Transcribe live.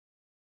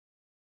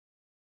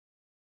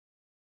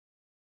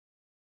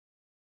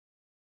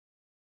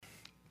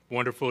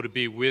Wonderful to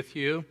be with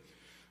you.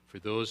 For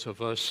those of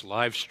us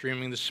live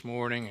streaming this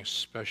morning, a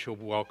special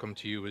welcome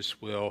to you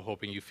as well.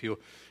 Hoping you feel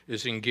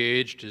as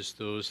engaged as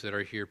those that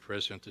are here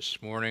present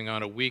this morning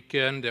on a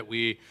weekend that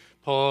we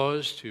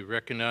pause to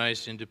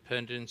recognize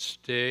Independence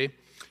Day.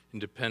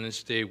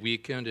 Independence Day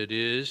weekend it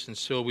is. And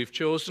so we've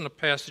chosen a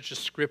passage of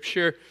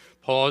Scripture,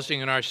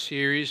 pausing in our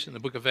series in the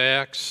book of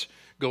Acts,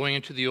 going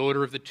into the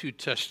order of the two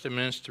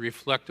testaments to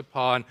reflect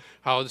upon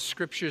how the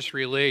Scriptures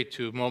relate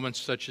to moments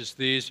such as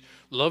these.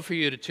 Love for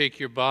you to take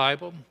your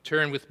Bible,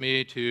 turn with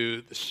me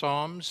to the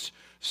Psalms,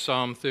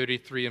 Psalm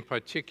 33 in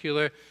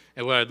particular.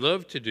 And what I'd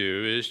love to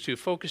do is to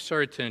focus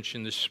our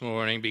attention this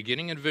morning,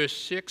 beginning in verse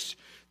 6,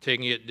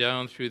 taking it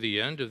down through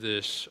the end of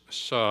this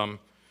psalm.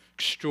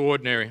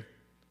 Extraordinary.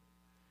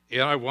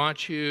 And I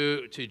want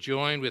you to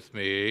join with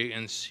me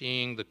in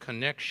seeing the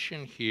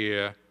connection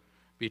here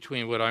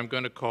between what I'm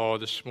going to call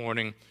this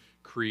morning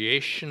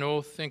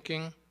creational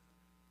thinking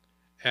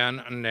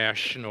and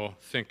national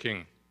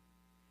thinking,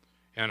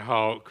 and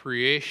how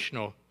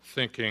creational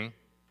thinking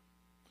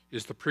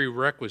is the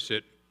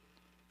prerequisite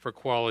for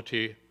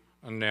quality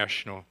and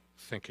national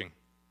thinking.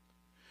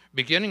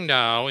 Beginning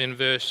now in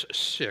verse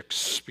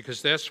 6,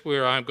 because that's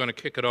where I'm going to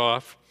kick it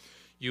off,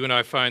 you and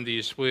I find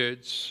these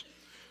words,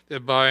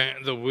 that by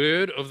the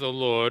word of the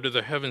Lord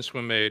the heavens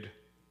were made,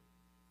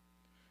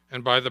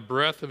 and by the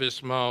breath of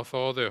his mouth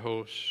all their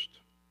host.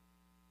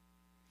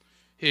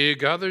 He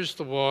gathers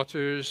the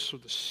waters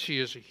of the sea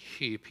as a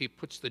heap. He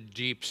puts the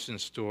deeps in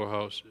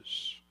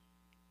storehouses.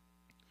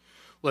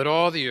 Let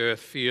all the earth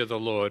fear the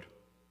Lord.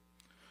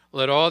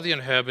 Let all the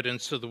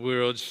inhabitants of the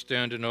world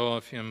stand in awe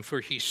of him.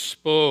 For he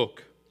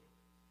spoke,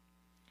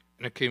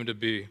 and it came to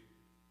be.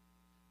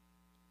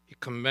 He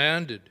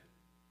commanded,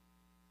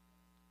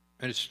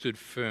 and it stood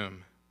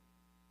firm.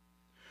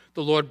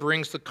 The Lord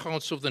brings the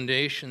counsel of the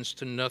nations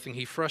to nothing.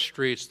 He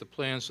frustrates the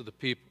plans of the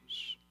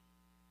peoples.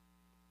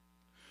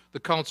 The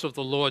counsel of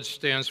the Lord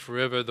stands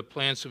forever, the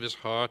plans of his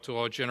heart to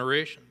all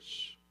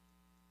generations.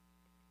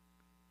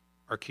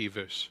 Our key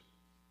verse.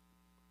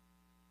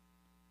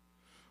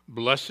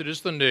 Blessed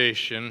is the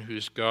nation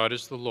whose God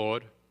is the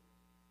Lord,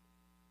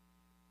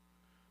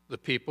 the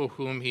people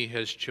whom he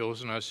has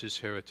chosen as his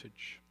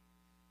heritage.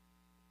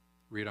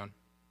 Read on.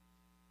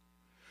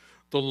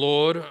 The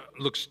Lord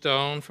looks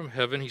down from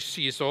heaven. He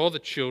sees all the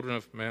children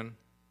of men.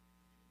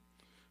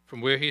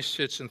 From where he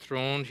sits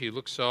enthroned, he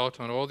looks out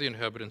on all the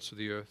inhabitants of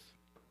the earth.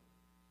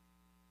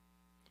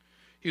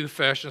 He who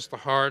fashions the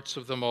hearts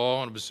of them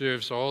all and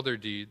observes all their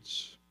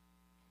deeds.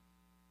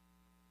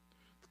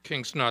 The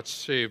king's not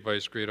saved by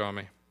his great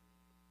army.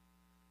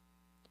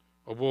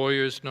 A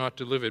warrior is not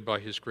delivered by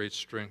his great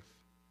strength.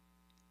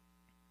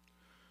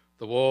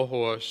 The war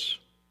horse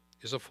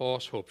is a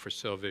false hope for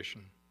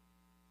salvation,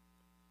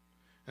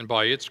 and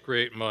by its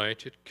great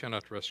might it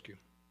cannot rescue.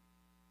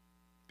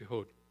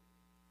 Behold,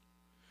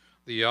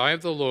 the eye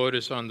of the Lord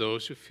is on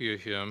those who fear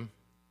him,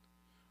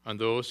 on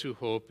those who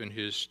hope in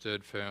his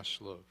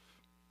steadfast love,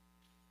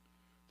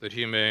 that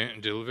he may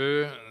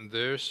deliver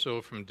their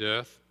soul from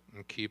death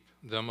and keep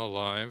them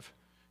alive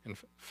in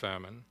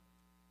famine.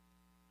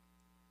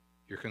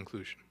 Your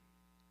conclusion.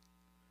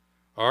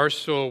 Our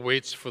soul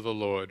waits for the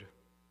Lord.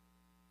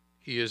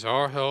 He is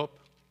our help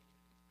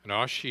and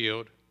our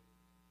shield.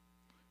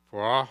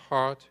 For our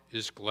heart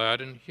is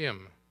glad in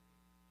him,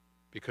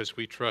 because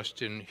we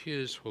trust in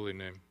his holy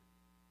name.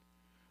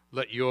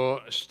 Let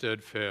your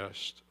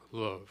steadfast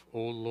love,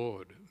 O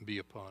Lord, be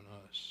upon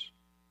us,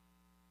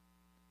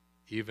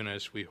 even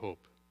as we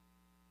hope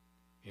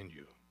in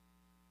you.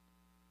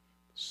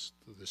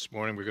 This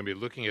morning we're going to be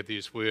looking at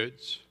these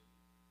words.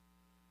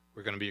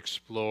 We're going to be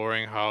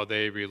exploring how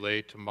they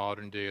relate to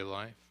modern day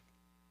life,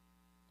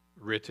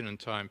 written in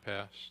time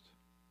past,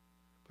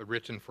 but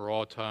written for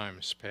all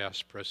times,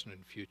 past, present,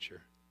 and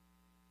future.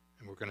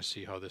 And we're going to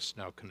see how this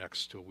now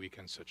connects to a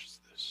weekend such as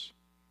this,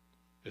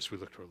 as we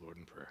look to our Lord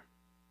in prayer.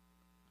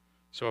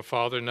 So, our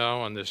Father,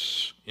 now on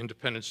this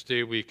Independence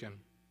Day weekend,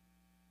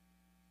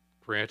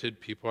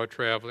 granted people are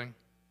traveling,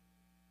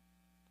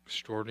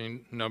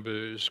 extraordinary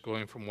numbers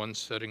going from one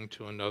setting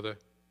to another.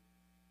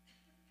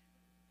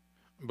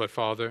 But,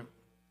 Father,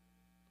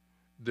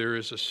 there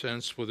is a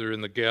sense, whether in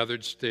the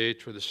gathered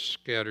state or the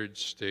scattered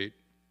state,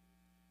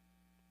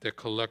 that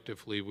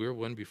collectively we're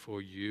one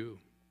before you.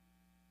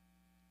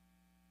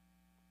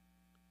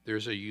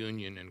 There's a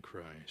union in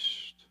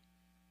Christ.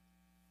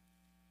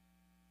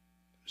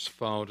 It's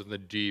found in the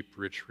deep,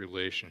 rich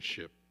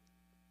relationship.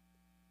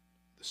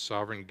 The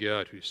sovereign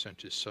God who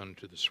sent his Son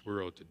to this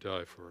world to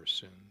die for our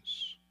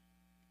sins.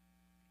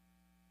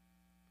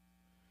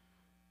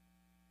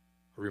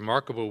 A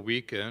remarkable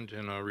weekend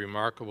and a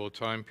remarkable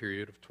time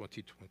period of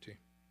 2020.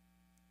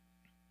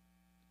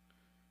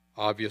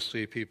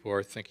 Obviously, people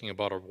are thinking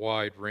about a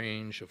wide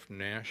range of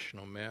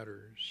national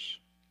matters.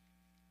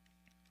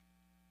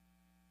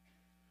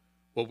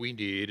 What we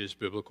need is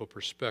biblical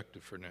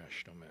perspective for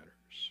national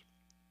matters.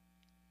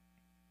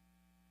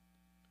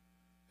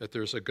 That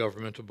there's a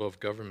government above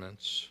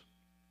governments.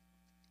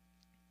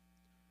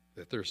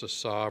 That there's a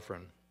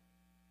sovereign.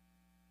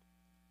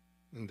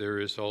 And there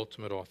is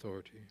ultimate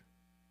authority.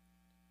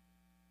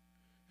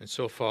 And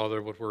so,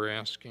 Father, what we're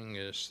asking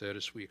is that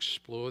as we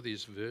explore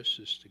these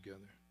verses together,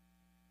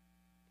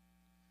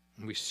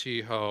 and we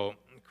see how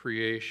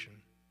creation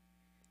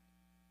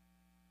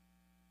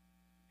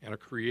and a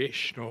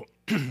creational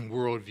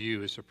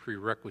worldview is a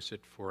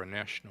prerequisite for a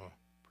national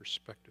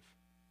perspective,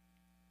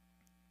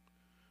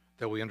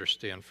 that we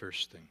understand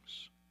first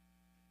things.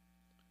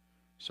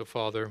 So,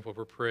 Father, what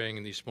we're praying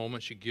in these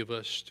moments you give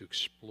us to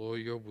explore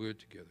your word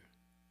together,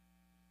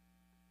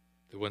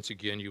 that once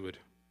again you would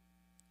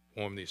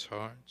warm these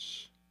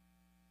hearts,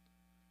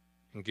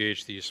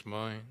 engage these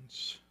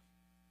minds,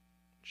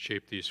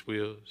 shape these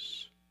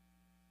wills,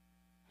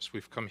 as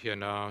we've come here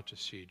now to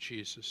see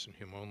Jesus and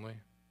him only.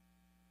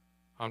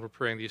 And we're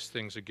praying these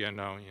things again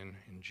now in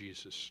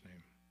Jesus'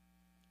 name.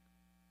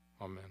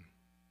 Amen.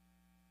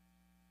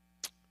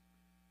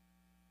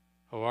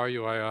 How are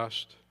you, I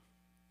asked.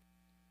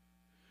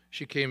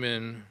 She came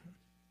in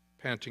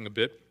panting a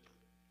bit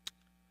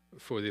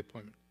before the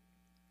appointment.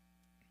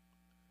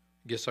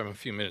 I guess I'm a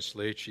few minutes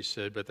late, she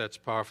said, but that's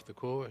par for the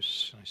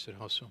course. I said,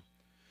 how so?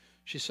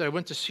 She said, I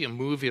went to see a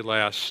movie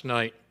last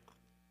night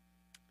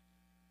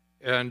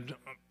and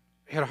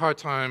had a hard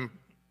time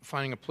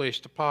finding a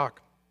place to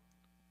park.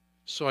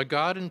 So I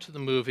got into the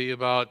movie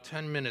about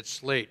 10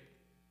 minutes late,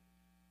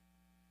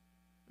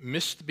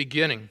 missed the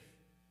beginning,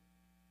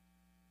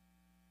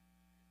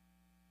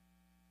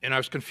 and I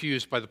was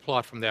confused by the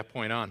plot from that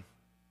point on.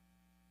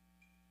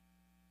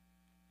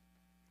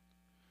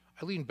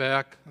 I leaned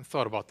back and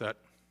thought about that.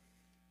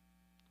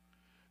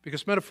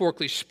 Because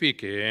metaphorically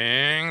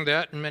speaking,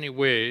 that in many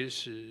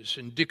ways is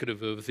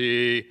indicative of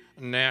the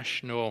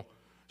national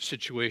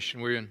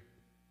situation we're in.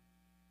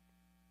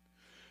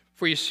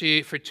 For you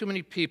see, for too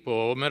many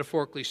people,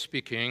 metaphorically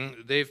speaking,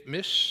 they've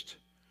missed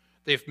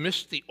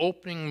the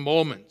opening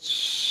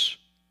moments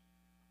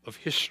of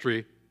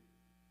history.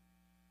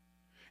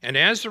 And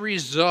as a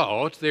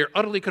result, they're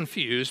utterly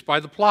confused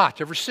by the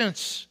plot ever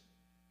since.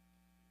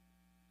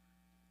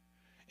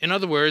 In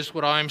other words,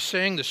 what I'm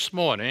saying this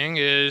morning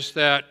is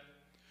that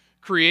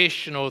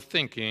creational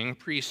thinking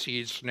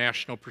precedes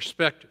national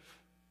perspective.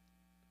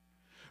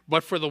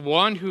 But for the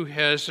one who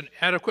has an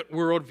adequate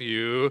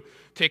worldview,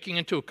 taking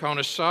into account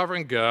a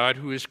sovereign God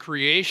who is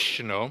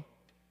creational,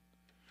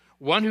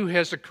 one who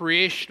has a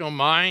creational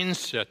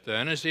mindset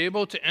then is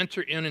able to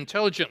enter in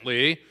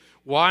intelligently,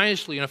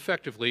 wisely, and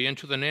effectively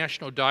into the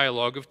national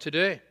dialogue of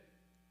today.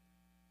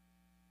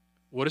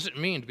 What does it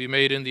mean to be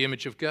made in the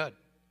image of God?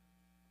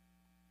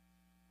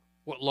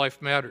 What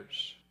life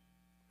matters?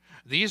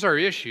 These are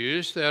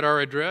issues that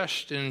are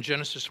addressed in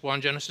Genesis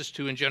 1, Genesis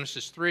 2, and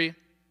Genesis 3.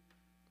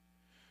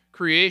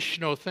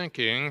 Creational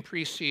thinking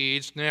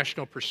precedes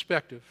national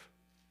perspective.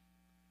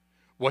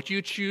 What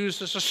you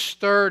choose as a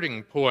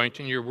starting point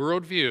in your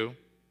worldview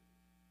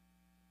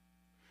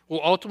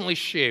will ultimately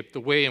shape the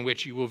way in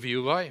which you will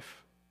view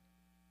life.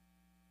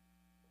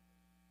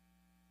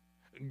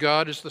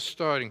 God is the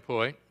starting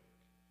point,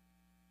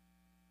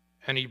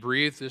 and He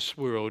breathed this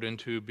world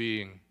into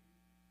being.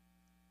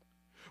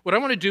 What I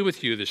want to do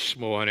with you this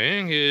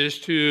morning is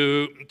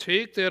to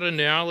take that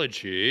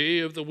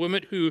analogy of the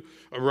woman who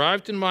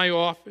arrived in my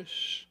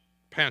office,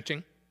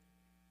 panting,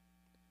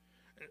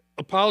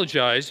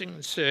 apologizing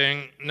and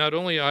saying, not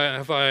only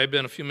have I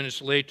been a few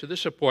minutes late to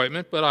this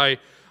appointment, but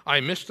I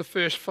missed the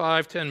first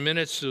 5-10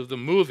 minutes of the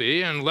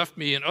movie and left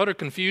me in utter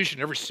confusion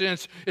ever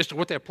since as to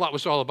what that plot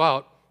was all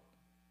about.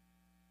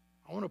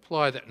 I want to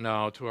apply that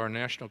now to our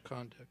national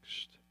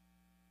context.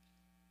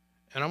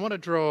 And I want to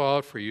draw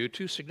out for you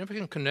two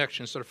significant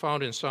connections that are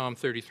found in Psalm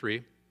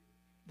 33,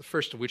 the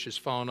first of which is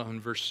found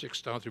on verse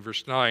 6 down through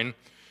verse 9.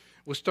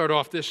 We'll start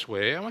off this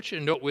way. I want you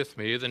to note with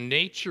me the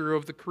nature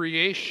of the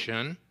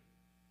creation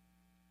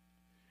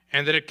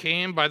and that it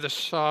came by the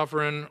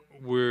sovereign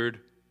word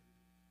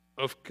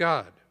of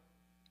God.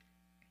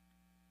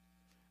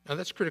 Now,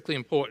 that's critically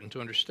important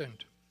to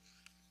understand.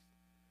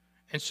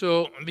 And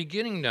so,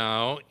 beginning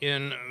now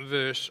in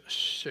verse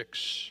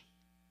 6,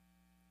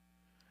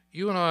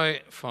 you and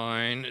I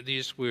find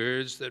these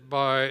words that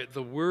by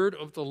the word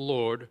of the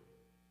Lord,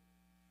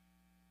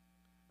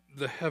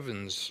 the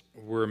heavens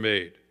were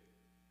made.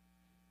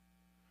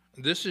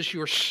 This is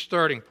your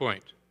starting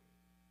point.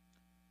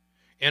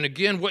 And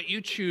again, what you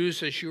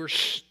choose as your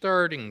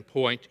starting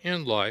point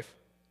in life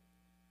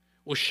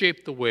will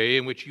shape the way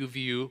in which you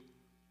view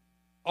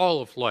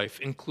all of life,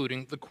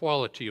 including the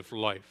quality of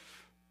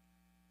life.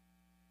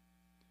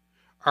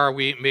 Are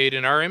we made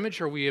in our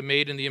image, or are we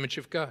made in the image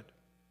of God?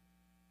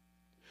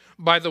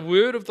 By the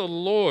word of the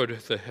Lord,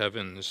 the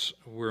heavens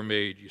were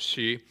made, you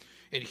see.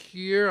 And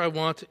here I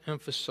want to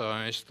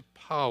emphasize the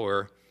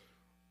power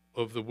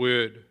of the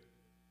word.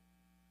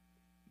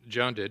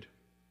 John did.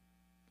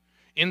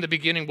 In the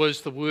beginning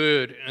was the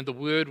Word, and the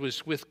Word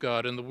was with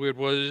God, and the Word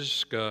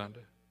was God.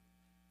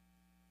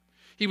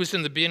 He was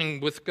in the beginning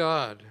with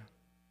God.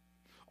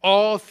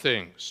 All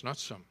things, not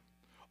some,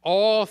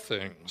 all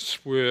things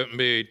were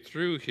made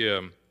through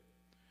Him,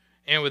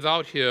 and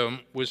without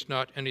Him was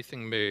not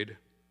anything made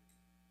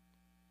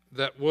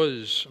that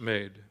was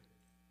made.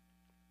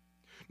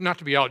 Not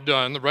to be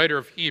outdone, the writer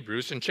of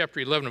Hebrews in chapter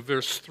 11 of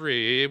verse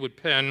 3 would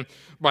pen,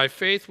 "By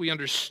faith we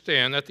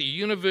understand that the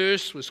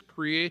universe was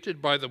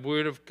created by the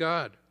word of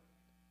God,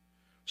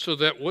 so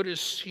that what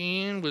is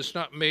seen was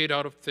not made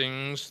out of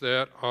things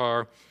that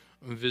are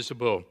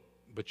visible."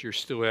 But you're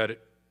still at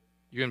it.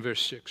 You're in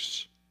verse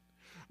 6.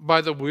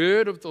 "By the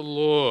word of the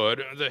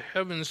Lord the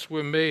heavens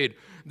were made."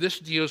 This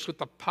deals with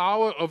the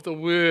power of the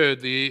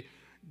word, the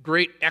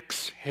great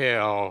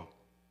exhale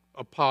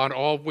upon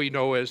all we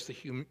know as the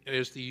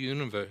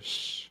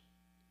universe.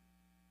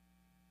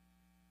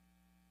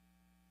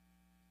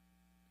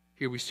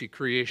 Here we see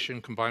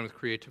creation combined with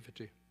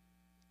creativity.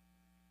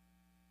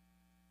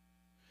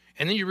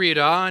 And then you read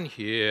on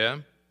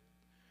here,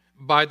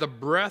 "by the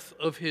breath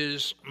of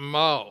his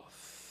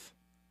mouth,"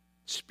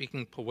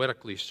 speaking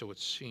poetically, so it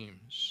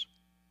seems,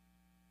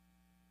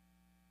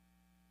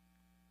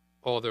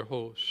 "all their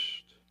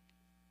host."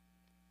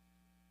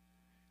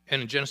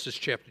 And in Genesis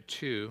chapter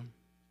 2,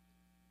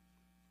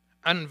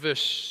 and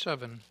verse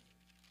 7,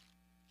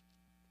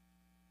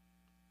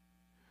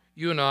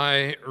 you and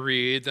I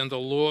read, "Then the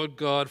Lord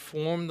God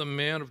formed the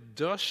man of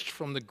dust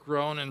from the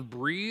ground and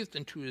breathed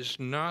into his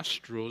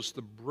nostrils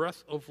the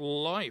breath of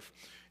life,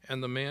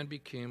 and the man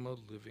became a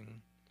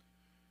living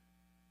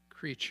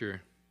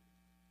creature."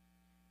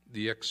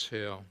 The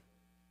exhale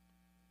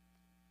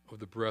of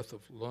the breath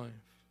of life,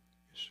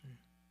 you see.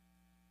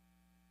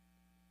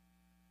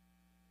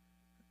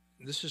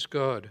 This is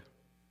God.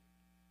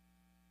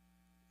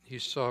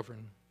 He's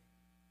sovereign.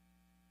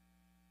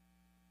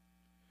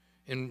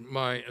 In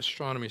my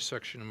astronomy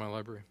section in my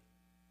library,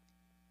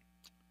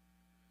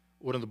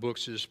 one of the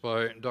books is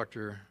by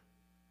Dr.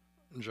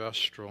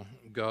 Jastrow,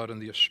 God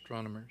and the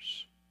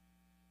Astronomers.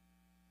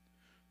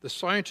 The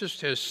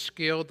scientist has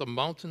scaled the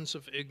mountains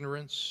of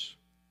ignorance.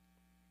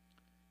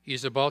 He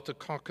is about to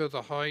conquer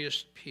the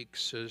highest peak,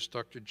 says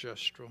Dr.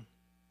 Jastrow,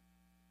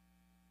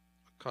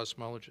 a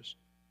cosmologist.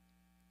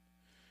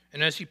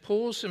 And as he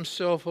pulls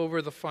himself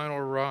over the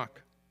final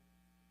rock,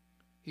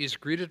 he is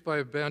greeted by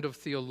a band of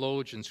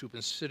theologians who've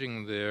been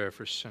sitting there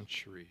for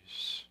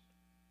centuries.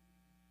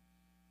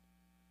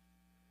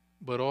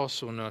 But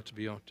also not to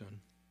be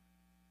outdone.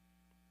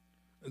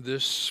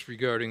 This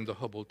regarding the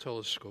Hubble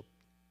telescope,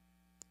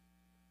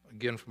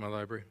 again from my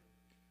library.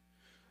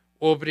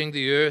 Orbiting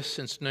the Earth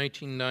since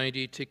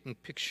 1990, taking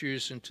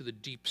pictures into the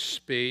deep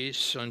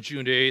space. On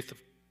June 8th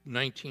of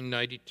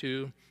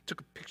 1992,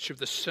 took a picture of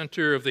the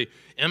center of the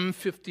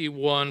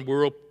M51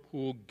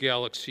 Whirlpool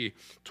galaxy,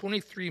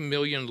 23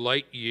 million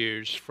light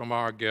years from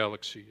our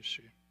galaxy, you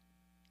see.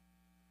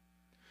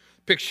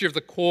 Picture of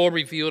the core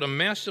revealed a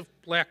massive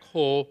black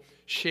hole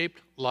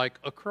shaped like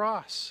a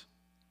cross.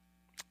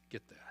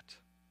 Get that.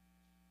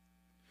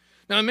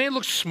 Now, it may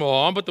look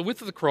small, but the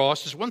width of the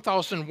cross is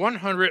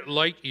 1,100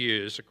 light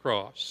years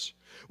across,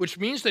 which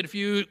means that if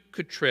you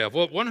could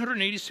travel at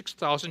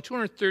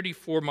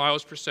 186,234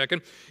 miles per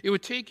second, it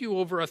would take you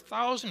over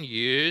 1,000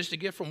 years to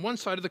get from one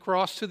side of the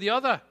cross to the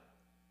other.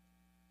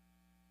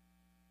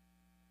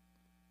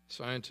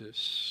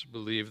 Scientists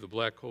believe the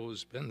black hole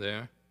has been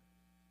there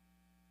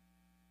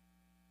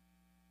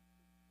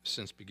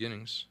since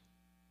beginnings.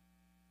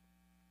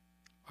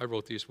 I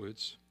wrote these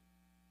words.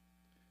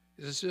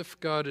 It's as if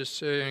God is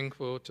saying,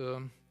 quote,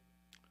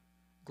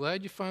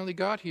 "Glad you finally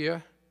got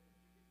here,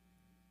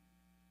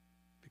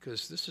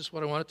 because this is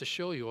what I wanted to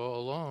show you all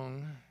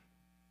along."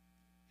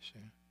 See?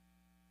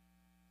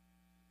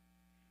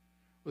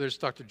 Well, there's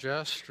Dr.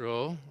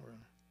 Jastrow, or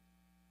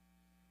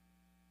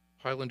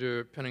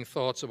Highlander, penning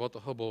thoughts about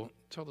the Hubble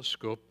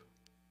telescope.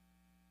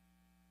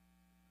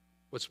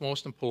 What's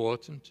most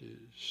important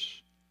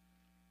is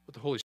what the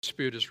Holy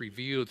Spirit has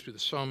revealed through the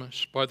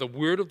psalmist. "By the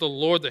word of the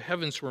Lord the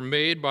heavens were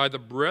made, by the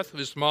breath of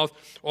his mouth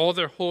all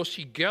their hosts.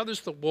 He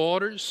gathers the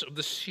waters of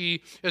the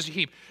sea as a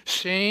heap."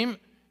 Same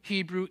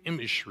Hebrew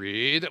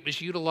imagery that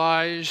was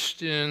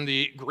utilized in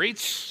the great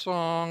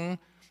song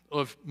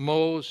of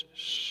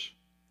Moses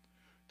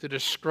to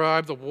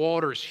describe the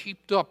waters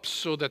heaped up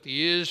so that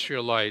the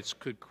Israelites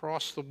could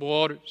cross the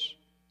waters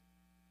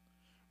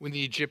when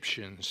the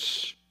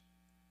Egyptians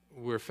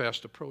were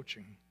fast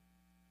approaching.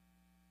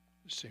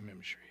 The same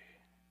imagery.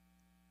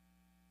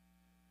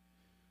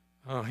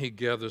 He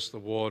gathers the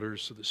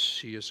waters of the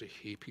sea as a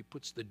heap. He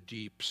puts the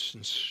deeps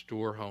in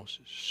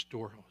storehouses.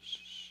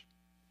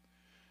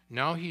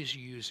 Now he's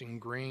using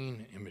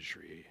grain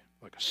imagery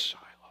like a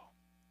silo.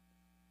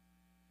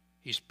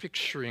 He's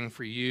picturing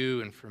for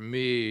you and for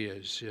me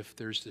as if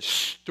there's this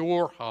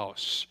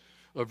storehouse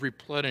of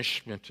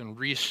replenishment and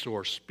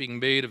resource being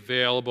made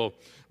available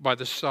by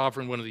the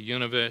sovereign one of the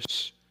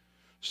universe.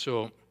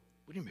 So,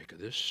 what do you make of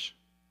this?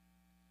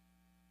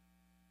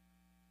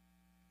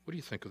 What do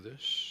you think of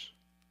this?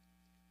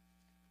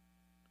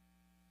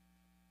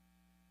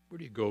 Where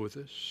do you go with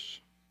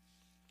this?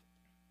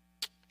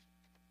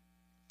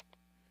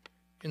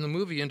 In the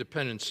movie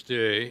Independence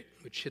Day,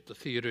 which hit the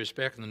theaters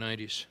back in the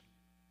 90s,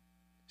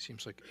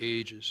 seems like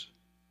ages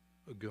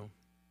ago,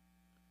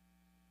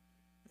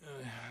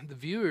 the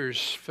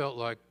viewers felt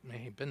like, man,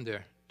 he'd been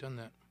there, done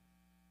that.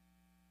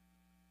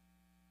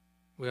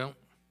 Well,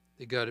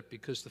 They got it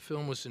because the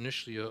film was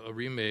initially a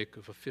remake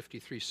of a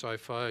 53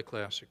 sci-fi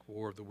classic,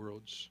 War of the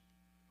Worlds.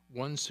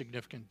 One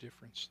significant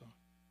difference, though.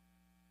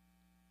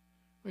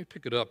 Let me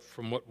pick it up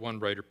from what one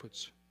writer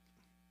puts.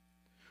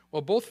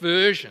 While both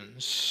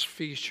versions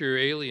feature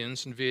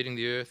aliens invading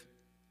the Earth,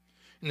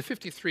 in the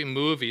 53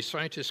 movie,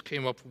 scientists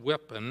came up with a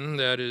weapon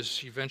that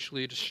is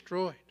eventually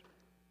destroyed.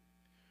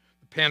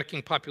 The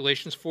panicking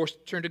population is forced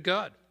to turn to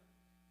God.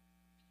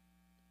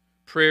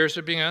 Prayers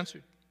are being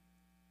answered.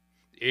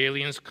 The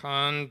aliens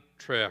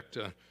contract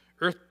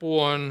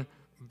earthborn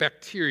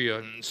bacteria,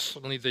 and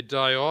suddenly they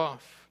die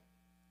off.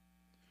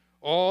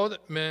 All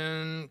that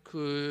men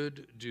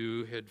could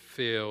do had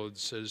failed,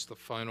 says the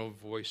final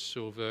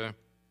voiceover.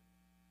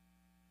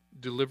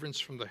 Deliverance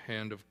from the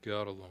hand of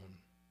God alone.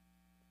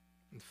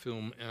 The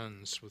film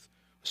ends with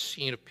a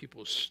scene of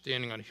people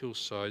standing on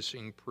hillsides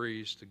singing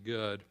praise to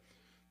God,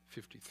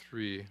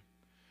 53.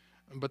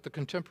 But the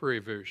contemporary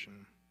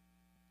version,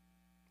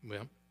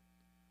 well,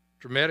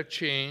 dramatic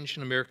change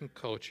in American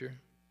culture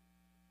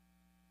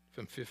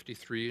from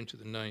 53 into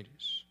the 90s.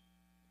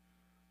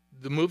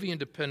 The movie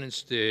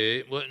Independence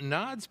Day, well, it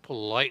nods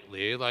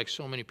politely, like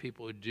so many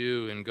people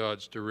do, in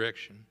God's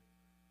direction.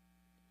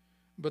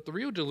 But the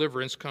real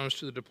deliverance comes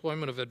to the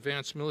deployment of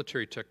advanced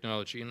military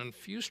technology, and a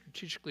few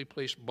strategically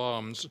placed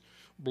bombs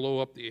blow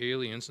up the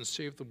aliens and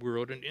save the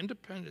world. And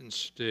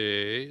Independence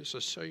Day is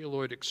a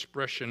celluloid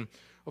expression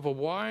of a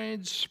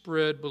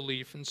widespread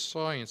belief in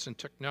science and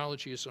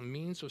technology as a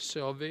means of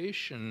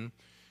salvation,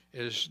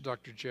 as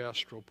Dr.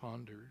 Jastrow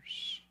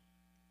ponders.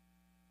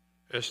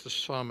 As the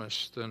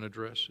psalmist then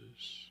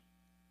addresses,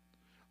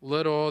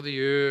 let all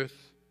the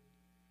earth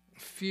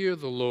fear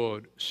the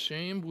Lord,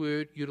 same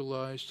word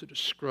utilized to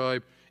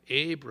describe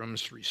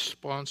Abram's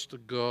response to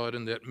God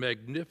in that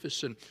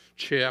magnificent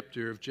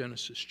chapter of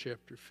Genesis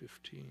chapter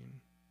 15.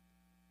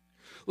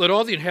 Let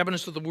all the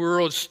inhabitants of the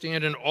world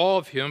stand in awe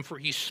of him, for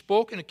he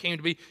spoke and it came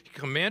to be. He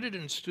commanded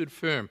and stood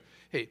firm.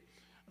 Hey,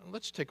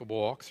 let's take a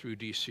walk through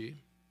D.C. Would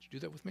you do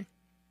that with me?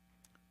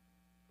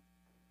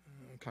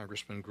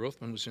 Congressman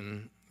Grothman was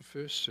in the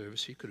first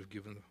service. He could have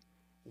given the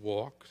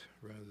walk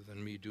rather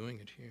than me doing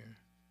it here.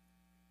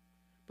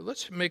 But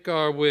let's make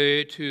our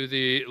way to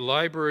the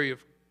Library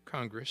of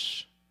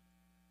Congress.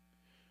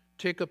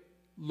 Take a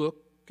look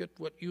at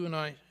what you and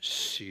I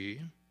see.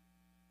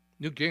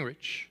 Newt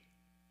Gingrich,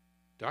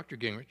 Dr.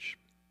 Gingrich,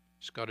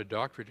 he's got a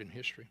doctorate in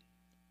history,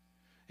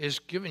 has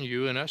given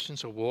you, in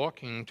essence, a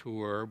walking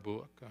tour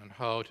book on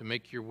how to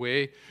make your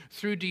way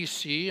through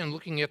D.C. and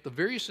looking at the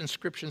various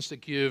inscriptions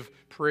that give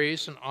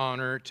praise and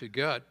honor to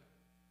God.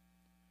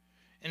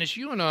 And as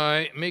you and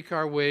I make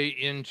our way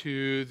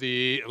into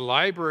the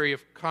Library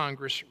of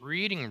Congress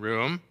reading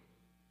room,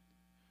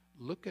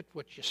 look at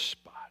what you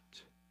spot.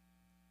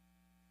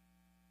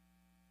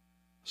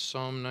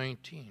 Psalm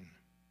 19,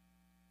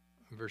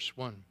 verse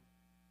 1.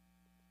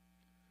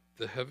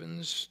 The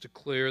heavens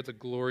declare the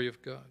glory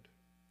of God.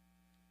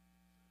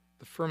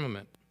 The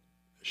firmament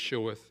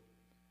showeth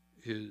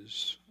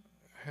his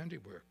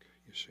handiwork,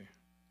 you see.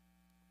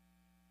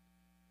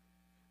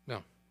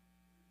 Now,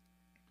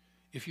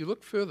 if you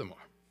look furthermore,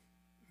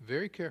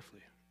 very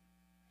carefully,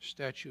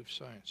 statue of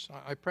science.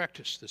 I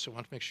practiced this. I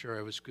want to make sure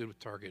I was good with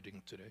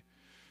targeting today.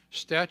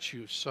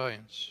 Statue of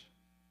science.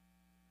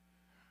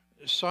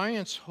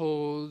 Science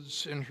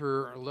holds in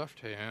her left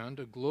hand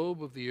a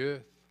globe of the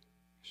earth.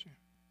 You see.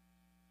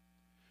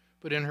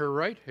 But in her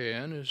right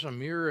hand is a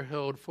mirror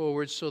held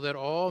forward so that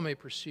all may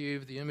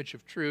perceive the image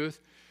of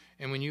truth.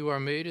 And when you are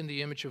made in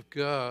the image of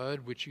God,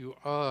 which you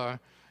are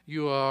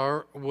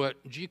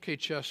what G.K.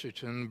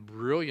 Chesterton,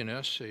 brilliant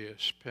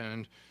essayist,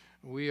 penned.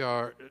 We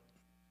are,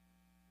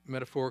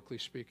 metaphorically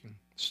speaking,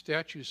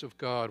 statues of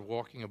God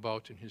walking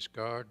about in his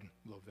garden.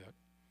 Love that.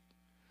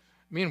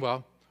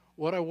 Meanwhile,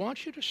 what I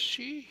want you to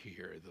see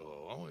here,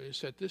 though,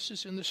 is that this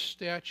is in the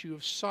statue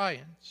of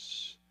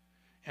science.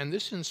 And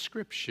this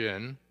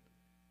inscription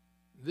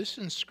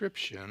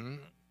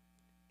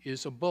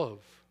is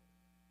above,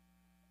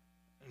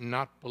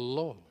 not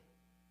below,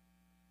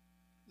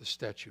 the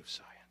statue of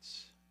science.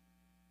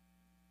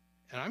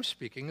 And I'm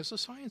speaking as a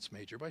science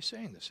major by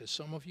saying this, as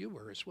some of you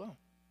were as well.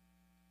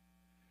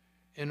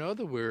 In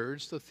other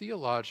words, the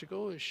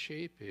theological is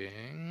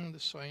shaping the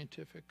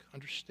scientific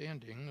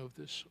understanding of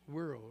this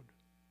world.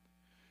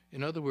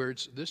 In other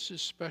words, this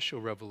is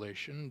special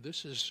revelation,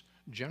 this is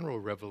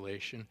general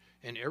revelation,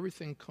 and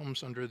everything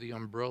comes under the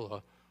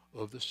umbrella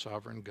of the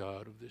sovereign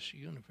God of this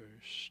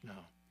universe.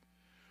 Now,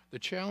 the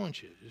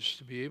challenge is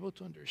to be able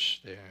to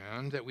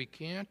understand that we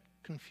can't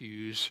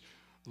confuse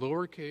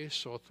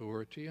lowercase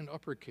authority and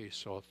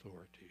uppercase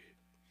authority.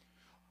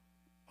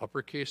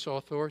 Uppercase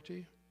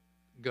authority,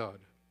 God.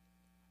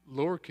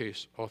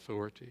 Lowercase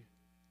authority,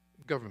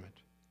 government,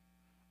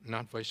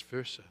 not vice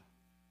versa.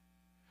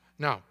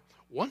 Now,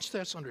 once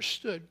that's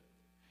understood,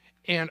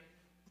 and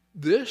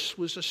this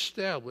was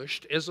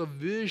established as a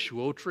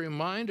visual to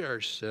remind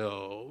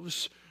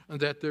ourselves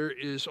that there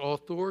is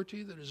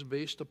authority that is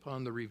based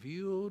upon the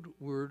revealed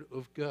Word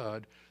of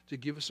God to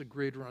give us a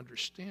greater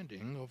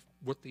understanding of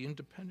what the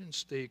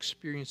Independence Day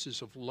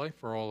experiences of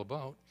life are all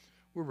about.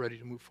 we're ready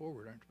to move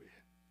forward, aren't we?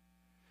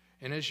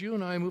 And as you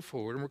and I move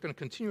forward, and we're going to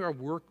continue our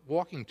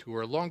walking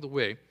tour along the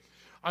way,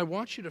 I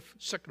want you to,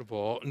 second of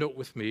all, note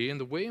with me in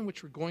the way in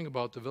which we're going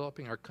about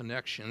developing our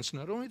connections,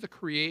 not only the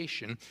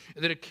creation,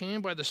 and that it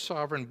came by the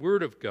sovereign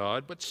word of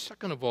God, but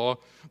second of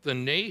all, the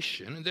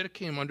nation, and that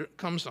it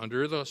comes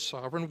under the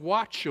sovereign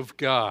watch of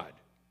God.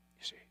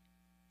 You see,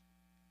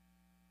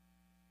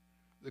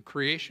 the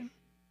creation,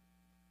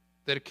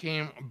 that it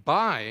came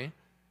by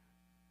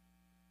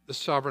the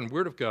sovereign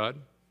word of God,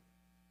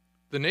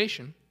 the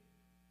nation,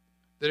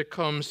 that it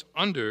comes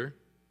under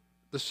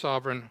the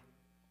sovereign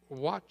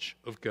watch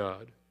of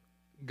God.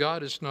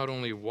 God is not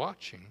only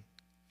watching,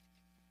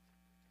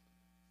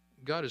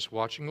 God is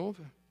watching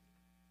over.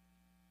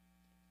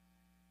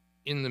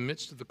 In the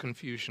midst of the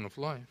confusion of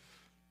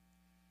life,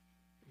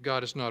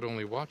 God is not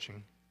only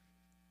watching,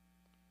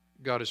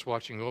 God is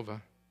watching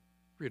over.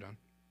 Read on.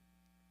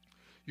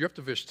 You're up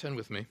to verse 10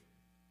 with me.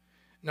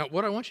 Now,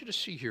 what I want you to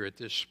see here at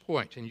this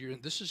point,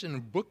 and this is in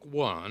Book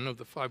 1 of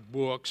the 5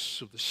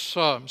 books of the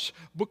Psalms.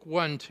 Book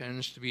 1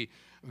 tends to be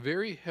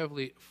very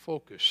heavily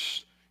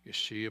focused, you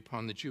see,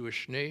 upon the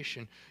Jewish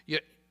nation.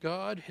 Yet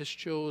God has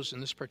chosen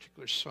this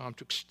particular psalm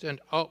to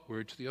extend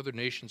outward to the other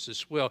nations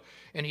as well.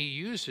 And he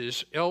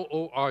uses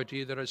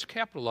L-O-R-D, that is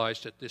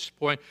capitalized at this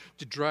point,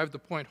 to drive the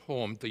point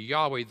home. The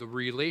Yahweh, the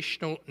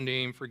relational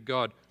name for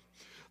God.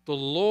 The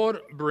Lord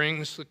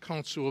brings the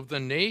counsel of the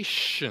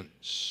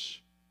nations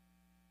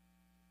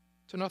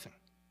to nothing.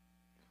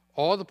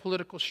 All the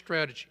political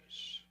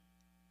strategies.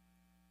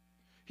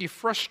 He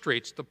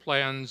frustrates the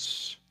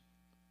plans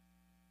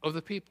of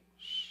the peoples.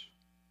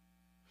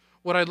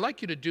 What I'd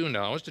like you to do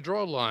now is to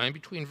draw a line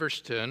between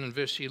verse 10 and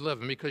verse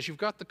 11, because you've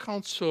got the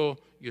counsel,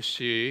 you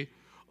see,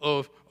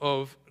 of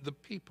the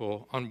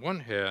people on one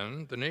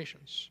hand, the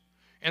nations,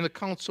 and the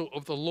counsel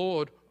of the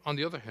Lord on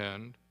the other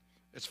hand.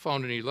 It's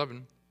found in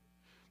 11.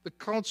 The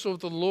counsel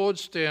of the Lord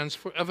stands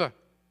forever.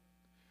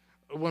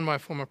 One of my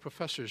former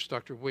professors,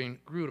 Dr. Wayne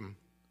Grudem,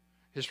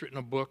 has written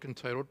a book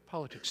entitled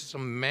Politics. It's a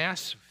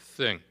massive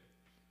thing.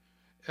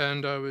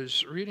 And I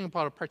was reading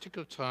about a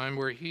particular time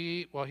where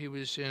while he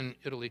was in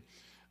Italy,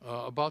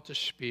 about to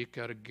speak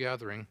at a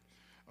gathering,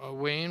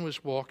 Wayne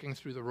was walking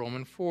through the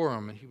Roman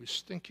Forum, and he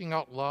was thinking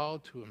out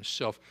loud to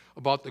himself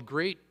about the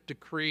great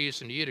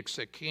decrees and edicts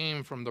that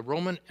came from the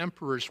Roman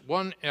emperors,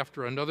 one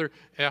after another,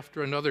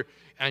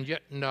 and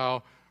yet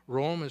now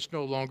Rome is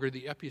no longer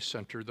the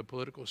epicenter of the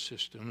political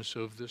systems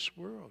of this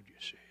world, you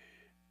see.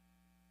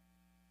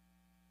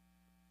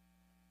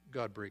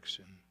 God breaks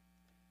in.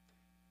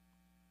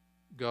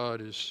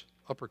 God is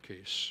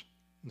uppercase,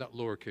 not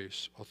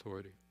lowercase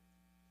authority.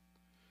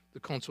 The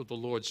counsel of the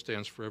Lord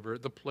stands forever.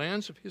 The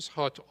plans of his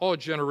heart to all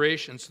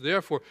generations.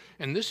 Therefore,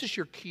 and this is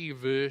your key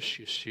verse,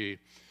 you see,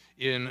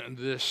 in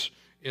this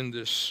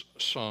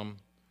psalm,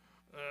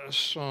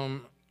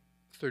 Psalm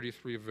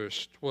 33,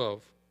 verse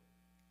 12.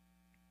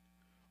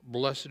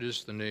 Blessed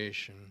is the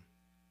nation.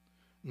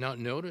 Now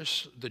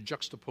notice the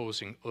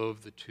juxtaposing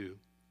of the two.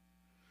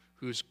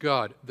 Who's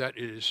God? That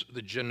is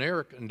the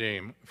generic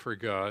name for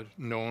God,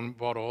 known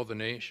about all the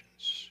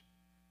nations.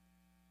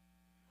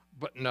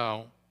 But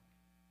now,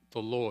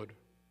 the Lord,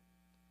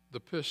 the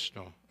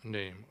personal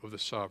name of the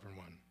Sovereign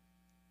One.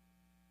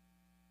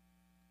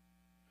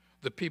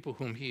 The people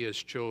whom he has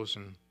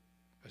chosen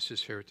as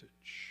his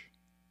heritage.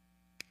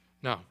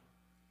 Now,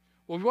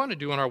 what we want to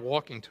do on our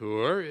walking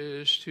tour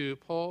is to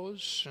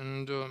pause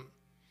and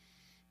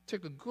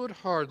take a good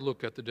hard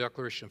look at the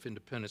Declaration of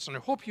Independence. And I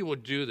hope you will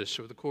do this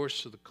over the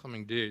course of the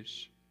coming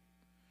days.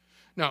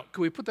 Now,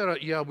 can we put that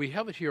out? Yeah, we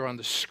have it here on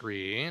the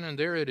screen, and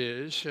there it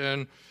is.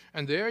 And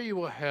there you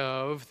will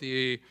have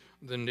the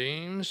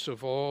names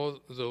of all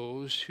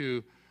those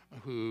who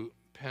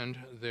penned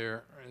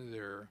their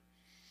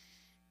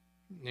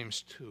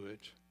names to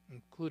it,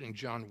 including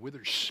John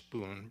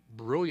Witherspoon,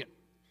 brilliant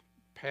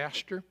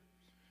pastor,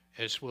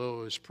 as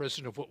well as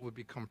president of what would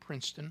become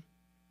Princeton.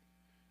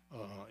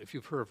 If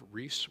you've heard of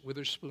Reese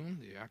Witherspoon,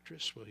 the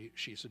actress, well,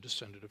 she's a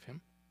descendant of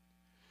him.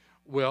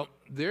 Well,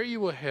 there you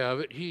will have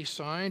it. He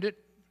signed it.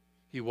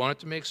 He wanted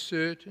to make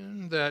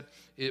certain that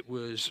it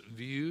was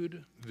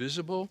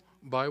visible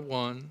by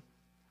one,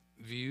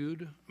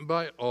 viewed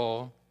by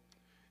all.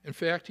 In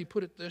fact, he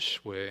put it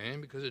this way,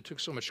 because it took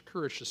so much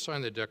courage to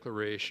sign the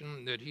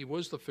Declaration, that he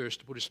was the first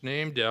to put his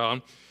name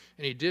down,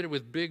 and he did it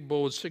with big,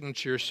 bold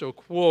signature, so,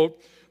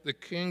 quote, the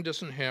king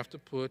doesn't have to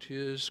put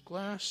his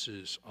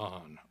glasses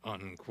on,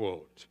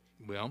 unquote.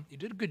 Well, he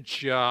did a good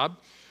job,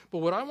 but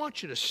what I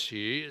want you to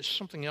see is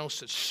something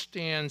else that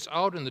stands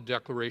out in the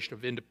Declaration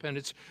of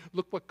Independence.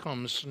 Look what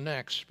comes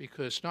next,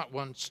 because not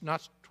once,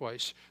 not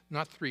twice,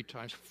 not 3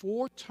 times,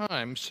 4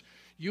 times,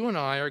 you and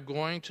I are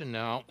going to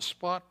now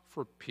spot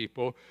for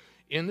people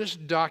in this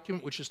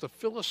document, which is the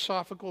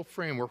philosophical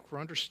framework for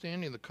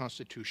understanding the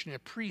Constitution.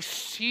 It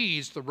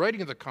precedes the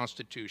writing of the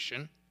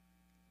Constitution.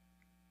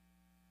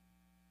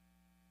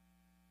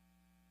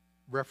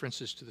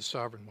 References to the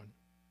Sovereign One.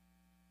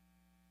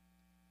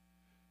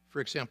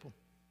 For example,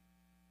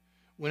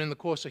 when in the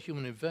course of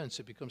human events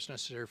it becomes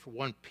necessary for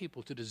one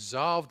people to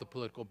dissolve the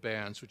political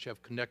bands which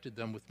have connected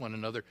them with one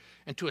another,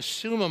 and to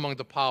assume among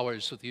the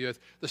powers of the earth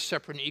the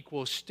separate and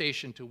equal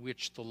station to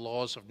which the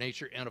laws of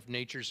nature and of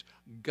nature's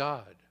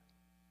God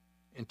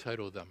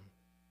entitle them,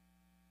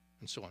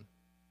 and so on.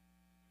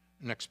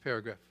 Next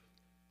paragraph.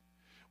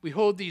 We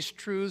hold these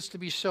truths to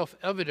be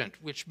self-evident,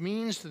 which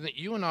means that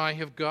you and I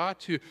have got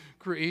to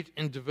create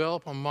and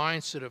develop a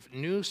mindset of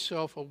new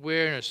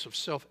self-awareness, of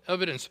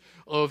self-evidence,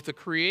 of the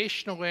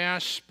creational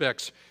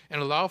aspects,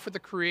 and allow for the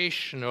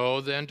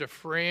creational then to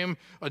frame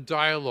a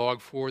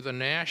dialogue for the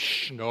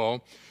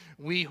national.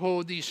 We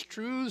hold these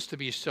truths to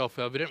be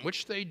self-evident,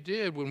 which they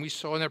did when we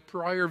saw in that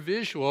prior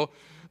visual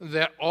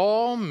that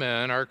all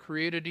men are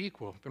created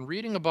equal. I've been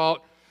reading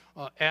about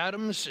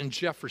Adams and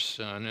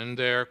Jefferson and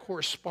their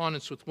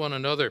correspondence with one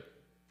another.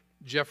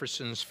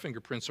 Jefferson's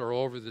fingerprints are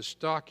all over this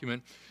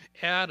document.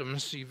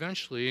 Adams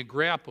eventually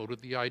grappled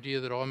with the idea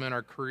that all men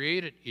are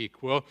created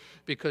equal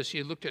because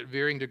he looked at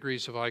varying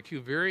degrees of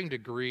IQ, varying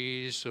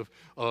degrees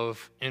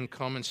of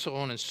income, and so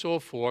on and so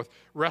forth,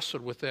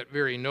 wrestled with that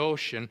very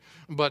notion.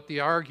 But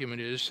the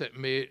argument is that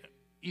made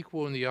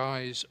equal in the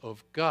eyes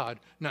of God,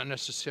 not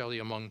necessarily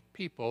among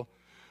people.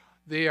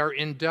 They are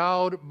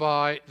endowed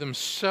by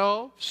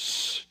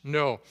themselves?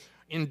 No,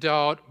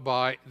 endowed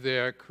by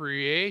their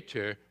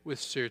Creator with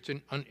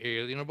certain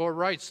unalienable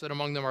rights, that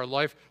among them are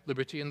life,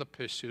 liberty, and the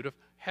pursuit of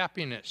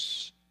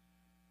happiness.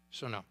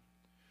 So now,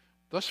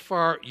 thus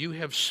far you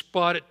have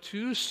spotted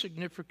two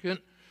significant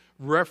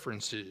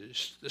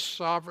references to the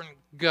sovereign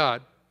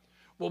God.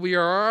 What we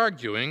are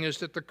arguing is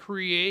that the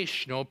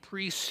creational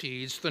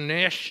precedes the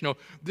national.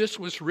 This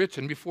was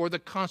written before the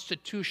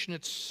Constitution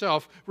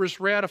itself was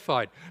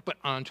ratified. But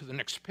on to the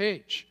next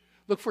page.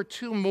 Look for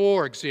two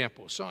more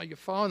examples. Oh, you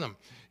found them.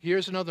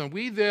 Here's another one.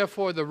 We,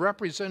 therefore, the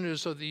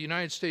representatives of the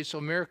United States of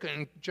America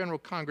and General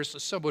Congress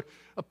assembled,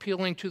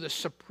 appealing to the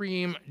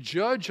supreme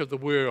judge of the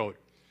world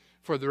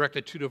for the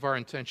rectitude of our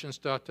intentions, ...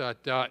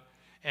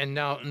 And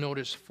now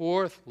notice,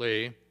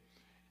 fourthly,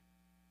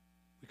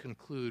 we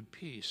conclude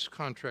peace,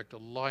 contract,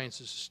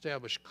 alliances,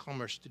 establish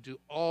commerce, to do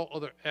all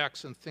other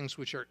acts and things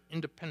which our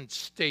independent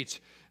states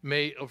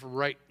may of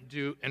right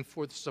do, and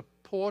for the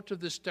support of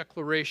this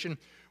declaration,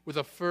 with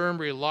a firm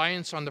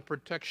reliance on the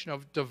protection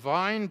of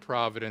divine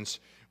providence,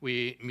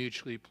 we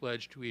mutually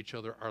pledge to each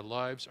other our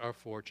lives, our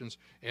fortunes,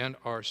 and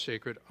our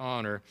sacred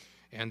honor.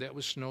 And that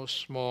was no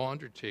small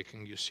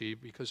undertaking, you see,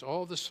 because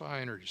all the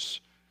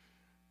signers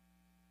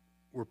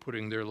were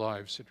putting their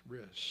lives at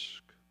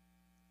risk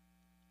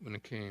when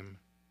it came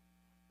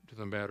to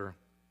the matter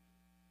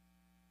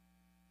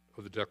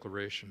of the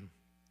Declaration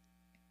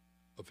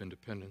of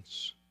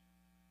Independence.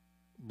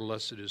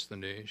 Blessed is the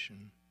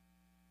nation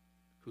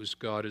whose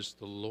God is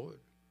the Lord,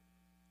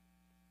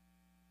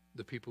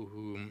 the people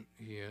whom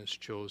he has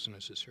chosen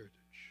as his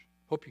heritage.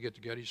 Hope you get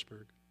to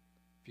Gettysburg,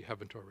 if you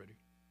haven't already.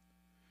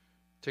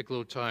 Take a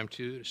little time,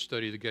 too, to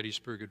study the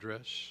Gettysburg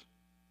Address.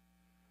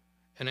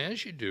 And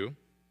as you do,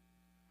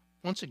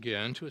 once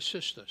again, to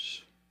assist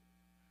us,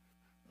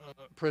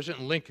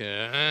 President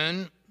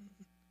Lincoln,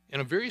 in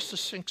a very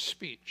succinct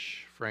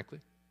speech, frankly,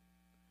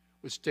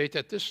 would state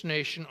that this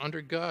nation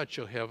under God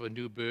shall have a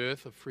new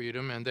birth of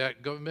freedom, and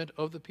that government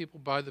of the people,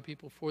 by the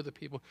people, for the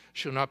people,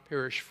 shall not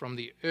perish from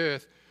the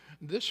earth.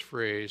 This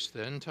phrase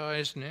then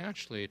ties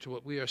naturally to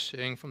what we are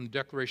saying from the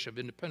Declaration of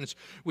Independence,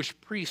 which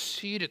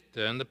preceded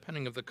then the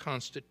penning of the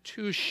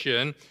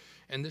Constitution.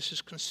 And this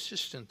is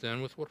consistent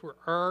then with what we're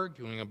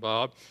arguing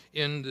about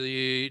in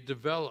the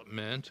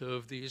development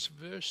of these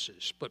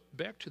verses. But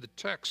back to the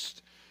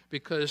text,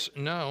 because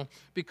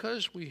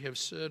we have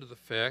said the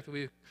fact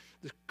that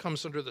it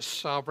comes under the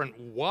sovereign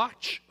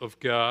watch of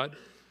God,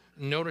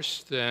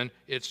 notice then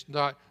it's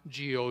not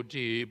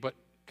G-O-D, but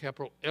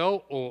capital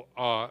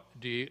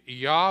L-O-R-D,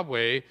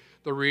 Yahweh,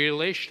 the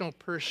relational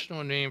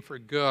personal name for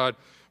God,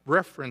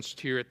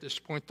 referenced here at this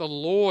point. The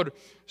Lord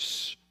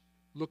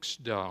looks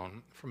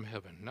down from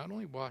heaven, not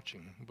only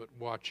watching, but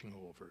watching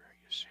over,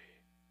 you see.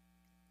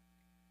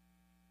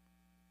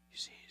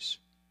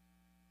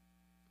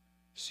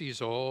 He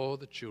sees all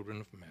the children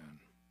of man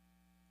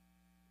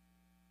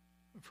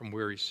from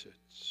where he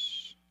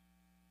sits.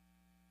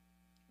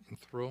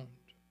 Enthroned,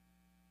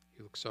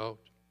 he looks out.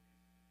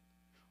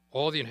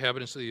 All the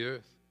inhabitants of the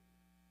earth.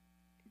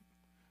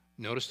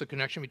 Notice the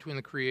connection between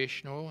the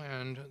creational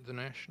and the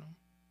national.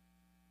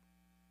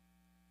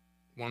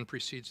 One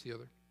precedes the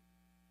other.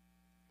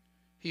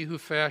 He who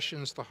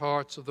fashions the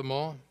hearts of them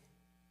all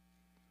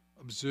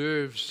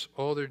observes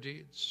all their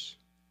deeds.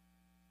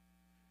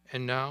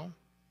 And now,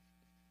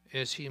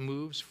 as he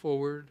moves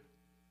forward,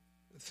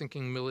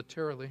 thinking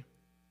militarily,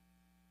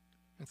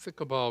 and think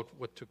about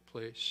what took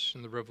place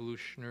in the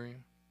Revolutionary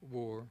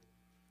War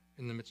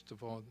in the midst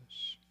of all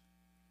this.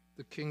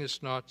 The king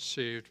is not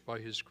saved by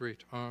his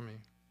great army.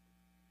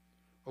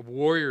 A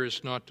warrior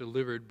is not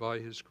delivered by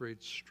his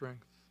great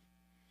strength.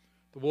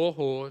 The war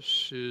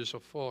horse is a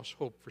false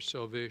hope for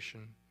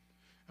salvation,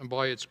 and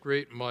by its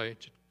great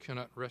might it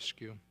cannot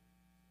rescue.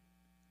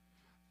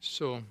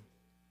 So,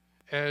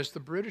 As the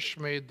British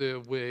made their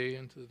way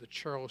into the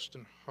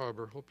Charleston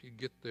harbor, hope you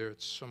get there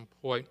at some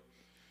point,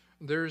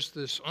 there's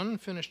this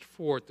unfinished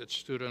fort that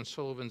stood on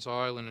Sullivan's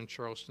Island in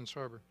Charleston's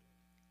harbor.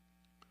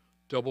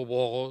 Double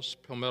walls,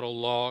 palmetto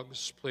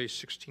logs placed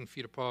 16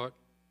 feet apart.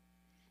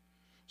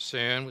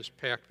 Sand was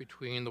packed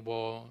between the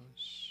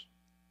walls.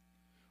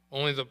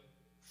 Only the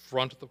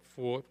front of the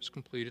fort was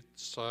completed, the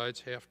sides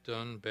half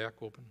done, back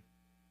open.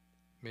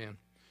 Man,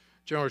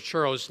 General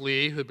Charles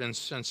Lee, who had been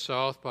sent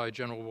south by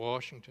General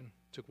Washington,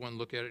 took one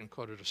look at it and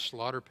called it a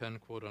slaughter pen,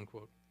 quote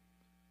unquote.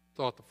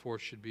 Thought the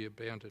fort should be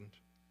abandoned.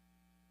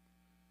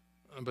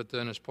 But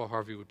then, as Paul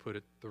Harvey would put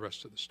it, the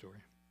rest of the story.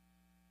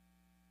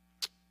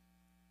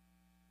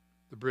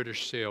 The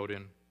British sailed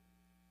in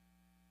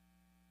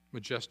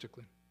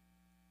majestically,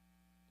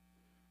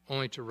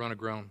 only to run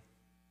aground.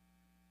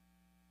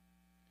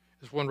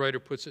 As one writer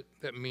puts it,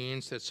 that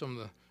means that some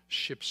of the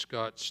ships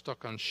got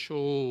stuck on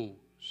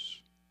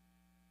shoals,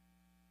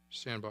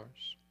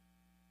 sandbars.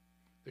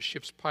 The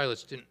ship's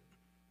pilots didn't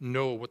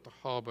know what the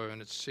harbor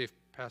and its safe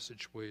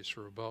passageways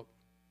were about.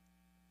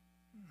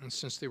 And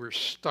since they were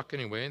stuck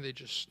anyway, they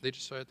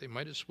decided they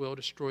might as well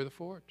destroy the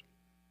fort.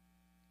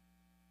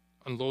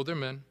 Unload their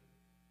men,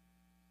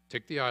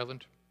 take the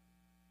island.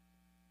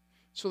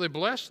 So they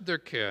blasted their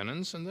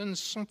cannons, and then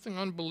something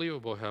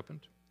unbelievable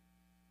happened.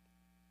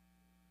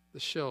 The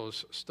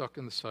shells stuck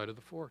in the side of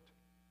the fort.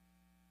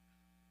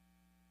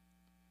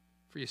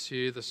 For you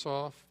see, the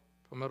soft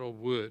palmetto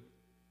wood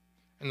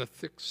and the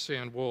thick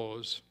sand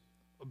walls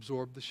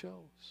absorbed the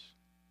shells,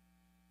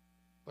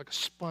 like a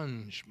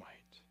sponge might,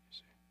 you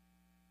see.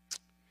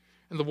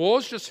 And the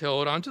walls just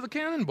held onto the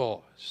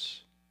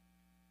cannonballs.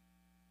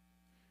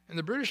 And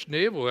the British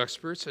naval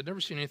experts had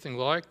never seen anything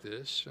like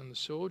this, and the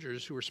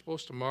soldiers who were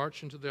supposed to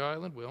march into the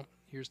island, well,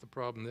 here's the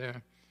problem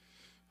there.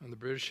 And the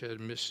British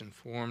had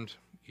misinformed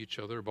each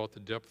other about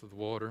the depth of the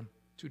water,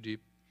 too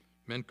deep.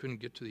 Men couldn't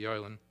get to the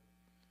island.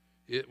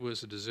 It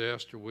was a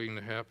disaster waiting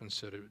to happen,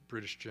 said a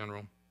British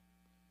general.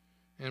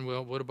 And,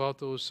 well, what about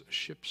those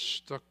ships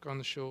stuck on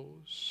the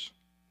shoals?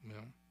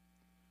 Well,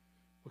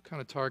 what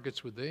kind of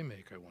targets would they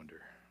make, I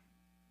wonder?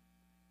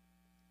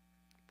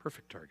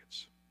 Perfect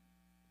targets.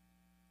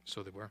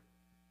 So they were.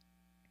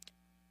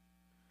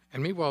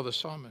 And meanwhile, the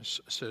psalmist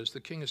says, the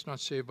king is not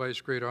saved by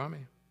his great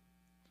army.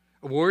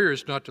 A warrior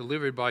is not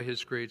delivered by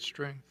his great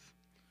strength.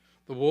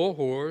 The war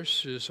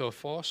horse is a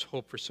false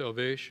hope for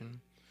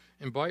salvation,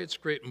 and by its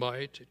great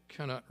might it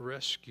cannot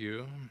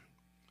rescue.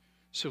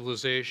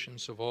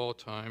 Civilizations of all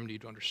time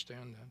need to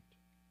understand that.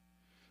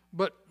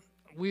 But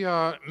we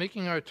are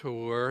making our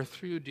tour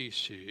through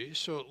D.C.,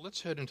 so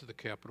let's head into the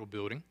Capitol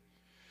building.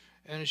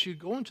 And as you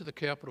go into the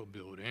Capitol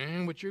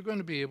building, what you're going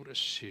to be able to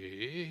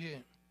see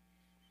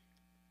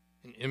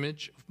an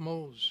image of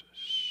Moses.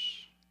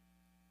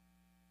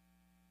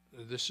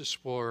 This is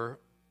where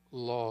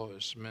law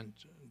is meant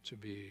to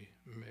be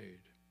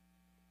made,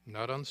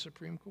 not on the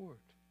Supreme Court,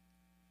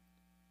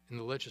 in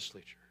the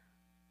legislature.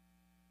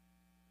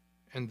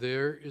 And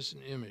there is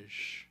an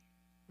image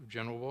of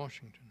General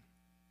Washington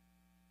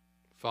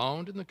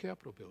found in the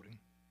Capitol building,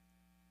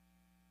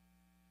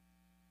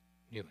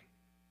 kneeling.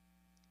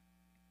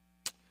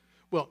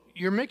 Well,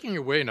 you're making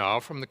your way now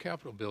from the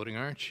Capitol building,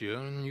 aren't you?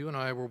 And you and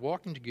I were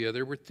walking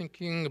together. We're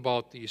thinking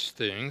about these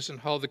things and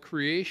how the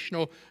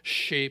creational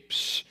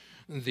shapes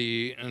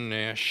the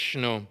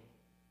national,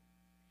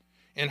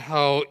 and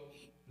how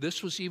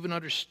this was even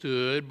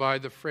understood by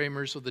the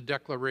framers of the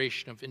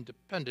Declaration of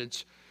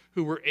Independence,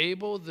 who were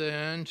able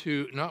then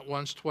to not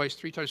once, twice,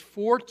 three times,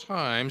 four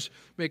times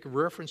make a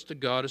reference to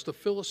God as the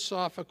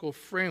philosophical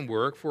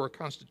framework for a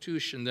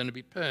constitution then to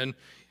be penned.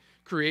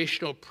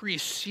 Creational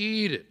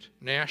preceded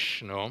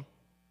national.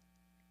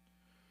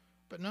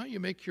 But now you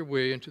make your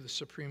way into the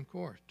Supreme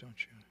Court, don't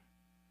you?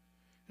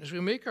 As we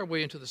make our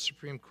way into the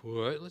Supreme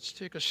Court, let's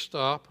take a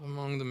stop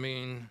among the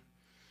main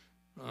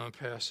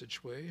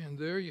passageway, and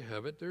there you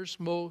have it. There's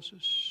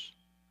Moses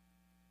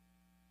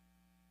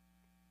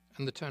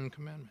and the Ten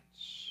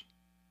Commandments.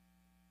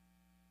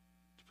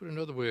 To put it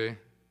another way,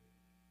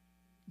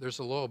 there's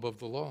a law above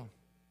the law.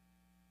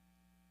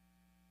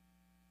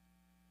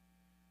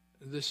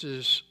 This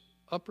is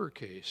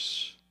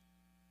uppercase,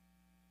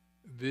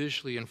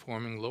 visually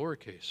informing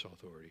lowercase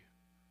authority,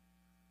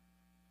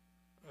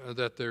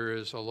 that there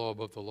is a law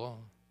above the law.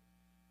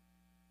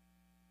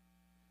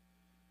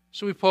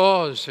 So we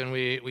pause and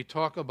we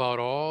talk about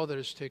all that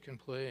has taken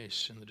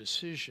place and the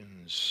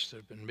decisions that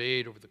have been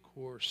made over the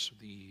course of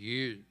the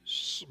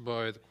years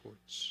by the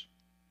courts.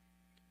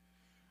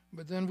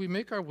 But then we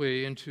make our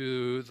way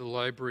into the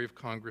Library of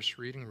Congress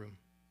reading room.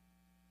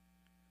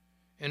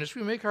 And as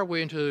we make our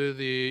way into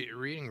the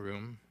reading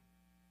room,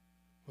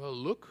 well,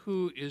 look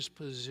who is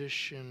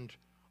positioned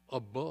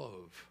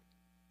above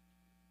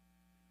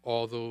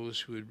all those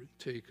who would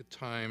take a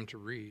time to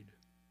read.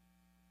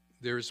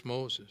 There's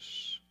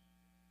Moses.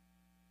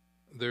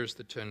 There's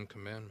the Ten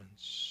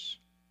Commandments.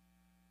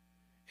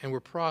 And we're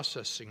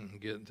processing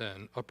it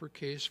then,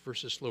 uppercase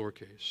versus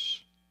lowercase,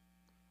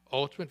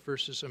 ultimate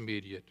versus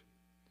immediate,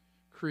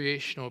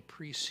 creational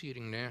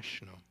preceding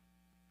national.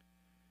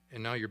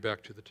 And now you're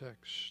back to the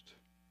text.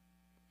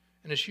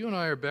 And as you and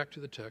I are back to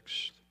the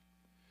text,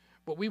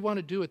 what we want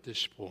to do at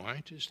this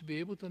point is to be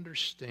able to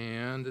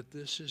understand that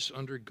this is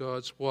under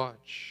God's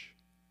watch.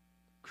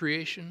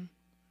 Creation,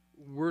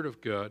 Word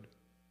of God.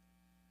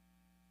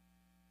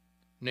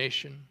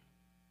 Nation,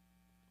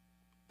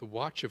 the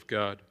watch of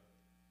God.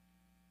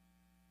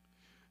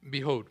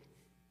 Behold,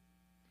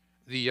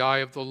 the eye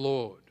of the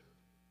Lord.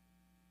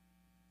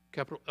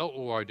 Capital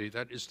L-O-R-D,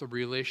 that is the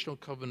relational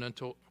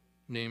covenantal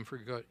name for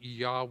God,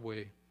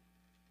 Yahweh.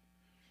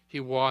 He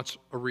wants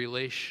a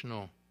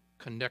relational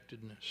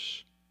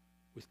connectedness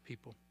with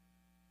people.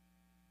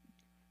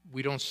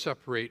 We don't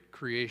separate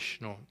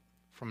creational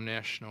from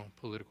national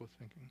political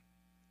thinking.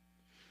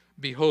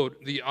 Behold,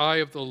 the eye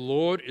of the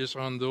Lord is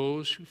on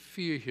those who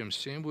fear him.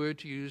 Same word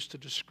to use to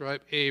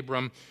describe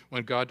Abram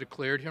when God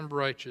declared him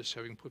righteous,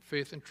 having put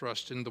faith and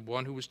trust in the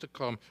one who was to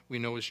come, we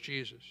know as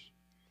Jesus.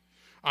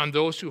 On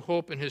those who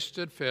hope in his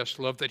steadfast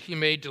love, that he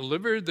may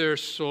deliver their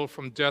soul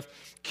from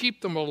death,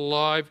 keep them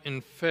alive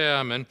in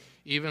famine,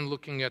 even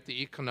looking at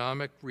the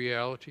economic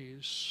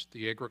realities,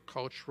 the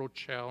agricultural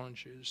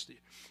challenges, the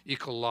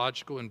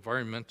ecological,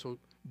 environmental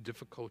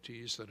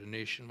difficulties that a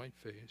nation might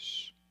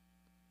face.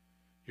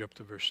 You're up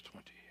to verse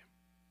 20.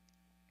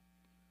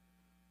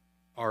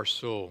 Our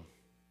soul,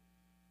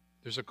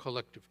 there's a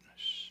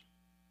collectiveness.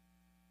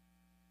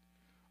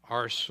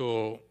 Our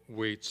soul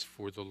waits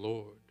for the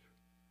Lord,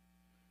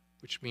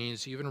 which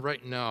means even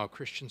right now,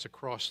 Christians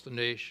across the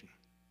nation,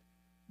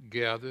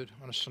 gathered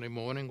on a Sunday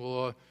morning,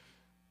 will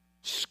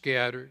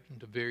scattered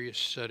into various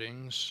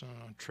settings,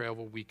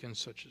 travel weekends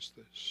such as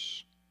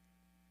this,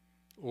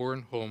 or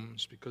in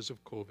homes because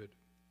of COVID,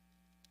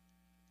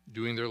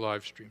 doing their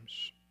live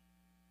streams.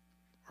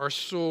 Our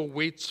soul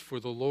waits for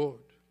the Lord.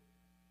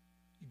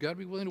 You've got to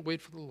be willing to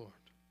wait for the Lord.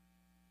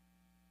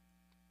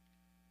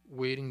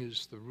 Waiting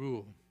is the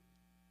rule,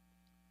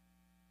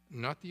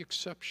 not the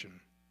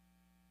exception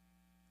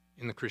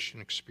in the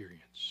Christian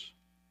experience.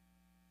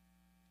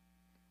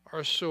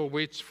 Our soul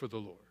waits for the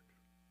Lord.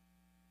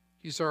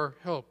 He's our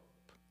help,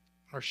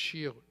 our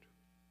shield.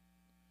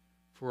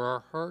 For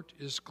our heart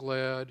is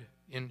glad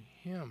in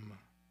him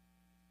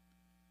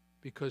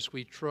because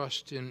we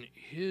trust in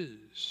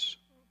his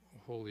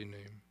holy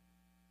name.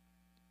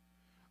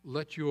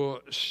 Let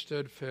your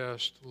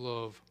steadfast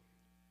love,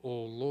 O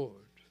Lord,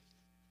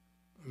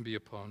 be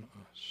upon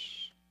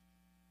us.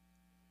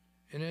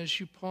 And as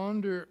you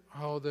ponder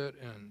how that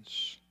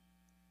ends,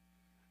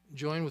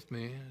 join with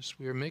me as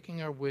we are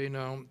making our way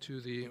now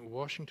to the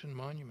Washington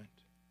Monument.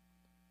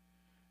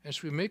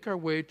 As we make our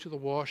way to the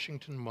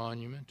Washington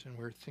Monument, and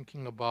we're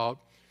thinking about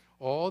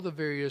all the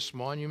various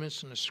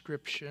monuments and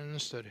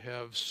inscriptions that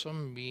have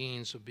some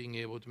means of being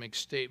able to make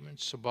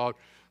statements about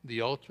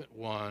the ultimate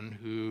one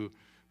who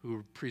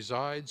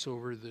presides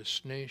over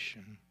this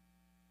nation,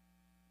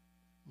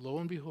 lo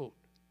and behold,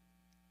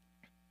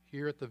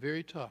 here at the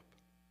very top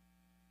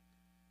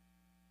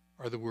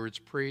are the words,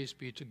 "Praise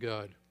be to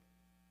God."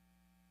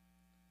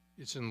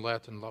 It's in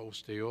Latin,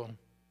 Laus Deo.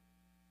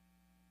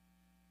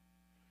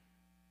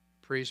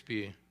 Praise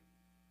be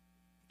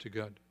to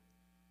God.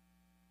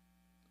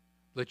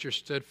 Let your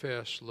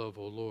steadfast love,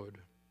 O Lord,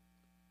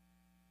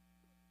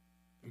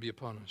 be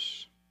upon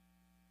us,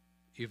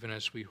 even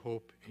as we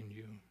hope in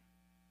you.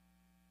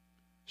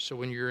 So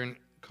when you're in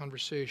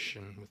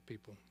conversation with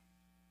people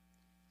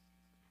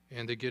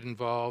and they get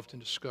involved in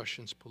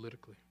discussions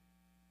politically,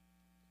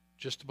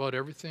 just about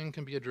everything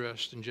can be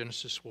addressed in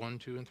Genesis 1,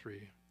 2, and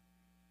 3.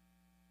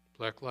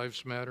 Black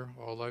lives matter,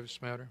 all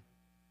lives matter,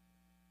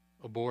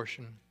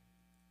 abortion,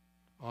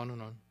 on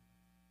and on.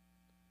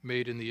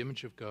 Made in the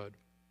image of God.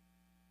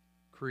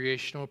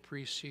 Creational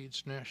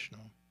precedes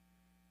national.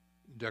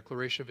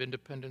 Declaration of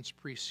Independence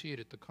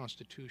preceded the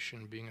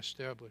Constitution being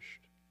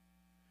established.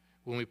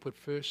 When we put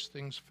first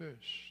things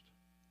first,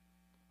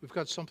 we've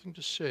got something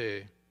to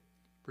say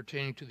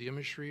pertaining to the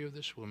imagery of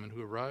this woman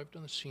who arrived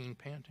on the scene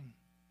panting.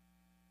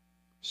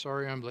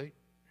 "Sorry I'm late,"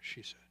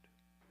 she said.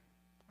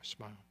 I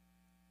smiled.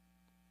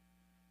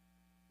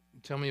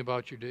 "Tell me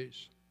about your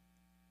days."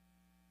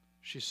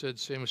 She said,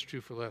 "Same was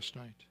true for last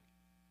night.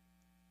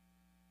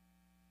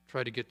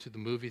 Tried to get to the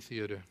movie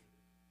theater.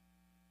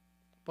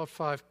 About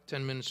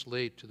 5-10 minutes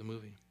late to the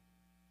movie.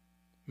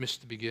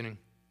 Missed the beginning.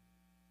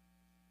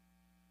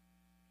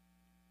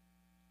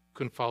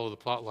 Couldn't follow the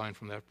plot line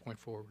from that point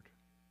forward."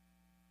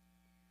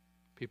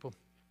 People,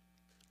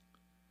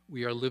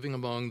 we are living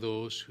among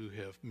those who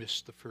have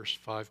missed the first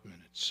 5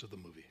 minutes of the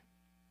movie.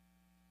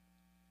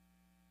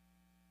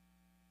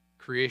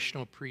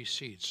 Creational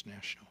precedes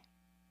national.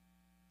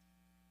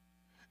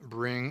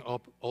 Bring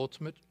up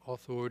ultimate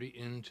authority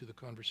into the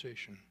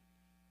conversation.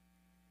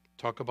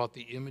 Talk about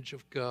the image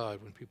of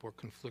God when people are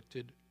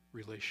conflicted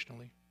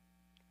relationally,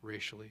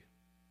 racially,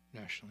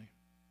 nationally.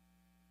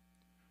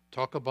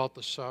 Talk about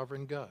the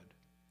sovereign God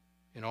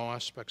in all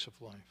aspects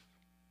of life.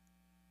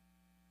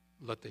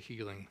 Let the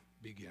healing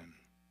begin.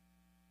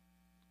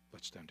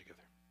 Let's stand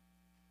together.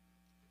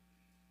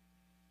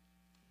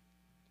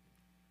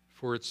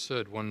 For it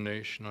said, one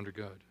nation under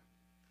God,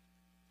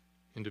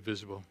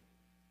 indivisible,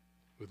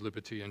 with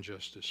liberty and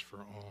justice for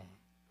all.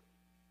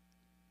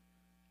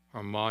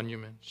 Our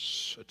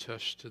monuments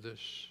attest to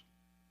this.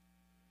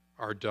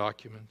 Our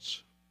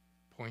documents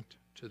point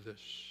to this.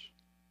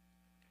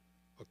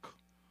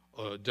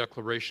 A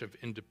Declaration of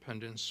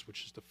Independence,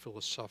 which is the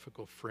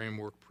philosophical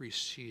framework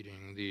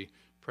preceding the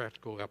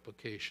practical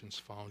applications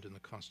found in the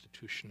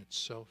Constitution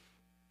itself.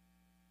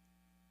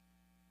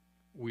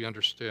 We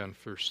understand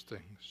first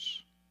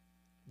things.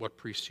 What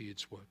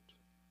precedes what?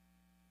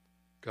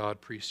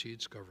 God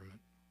precedes government.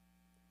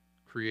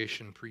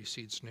 Creation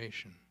precedes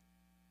nation.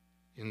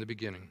 In the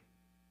beginning,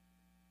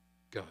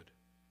 God.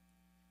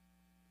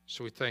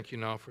 So we thank you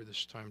now for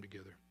this time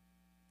together.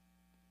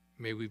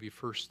 May we be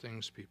first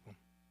things people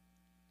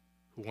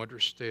who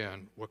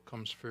understand what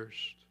comes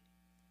first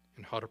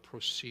and how to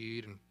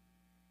proceed and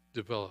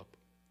develop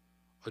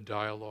a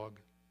dialogue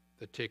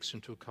that takes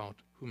into account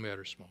who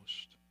matters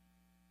most.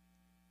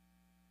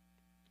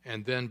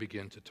 And then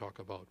begin to talk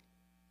about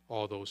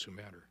all those who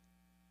matter.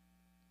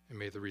 And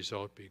may the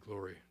result be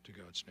glory to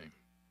God's name.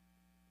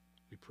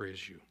 We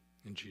praise you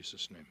in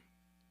Jesus' name.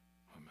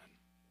 Amen.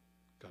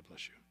 God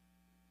bless you.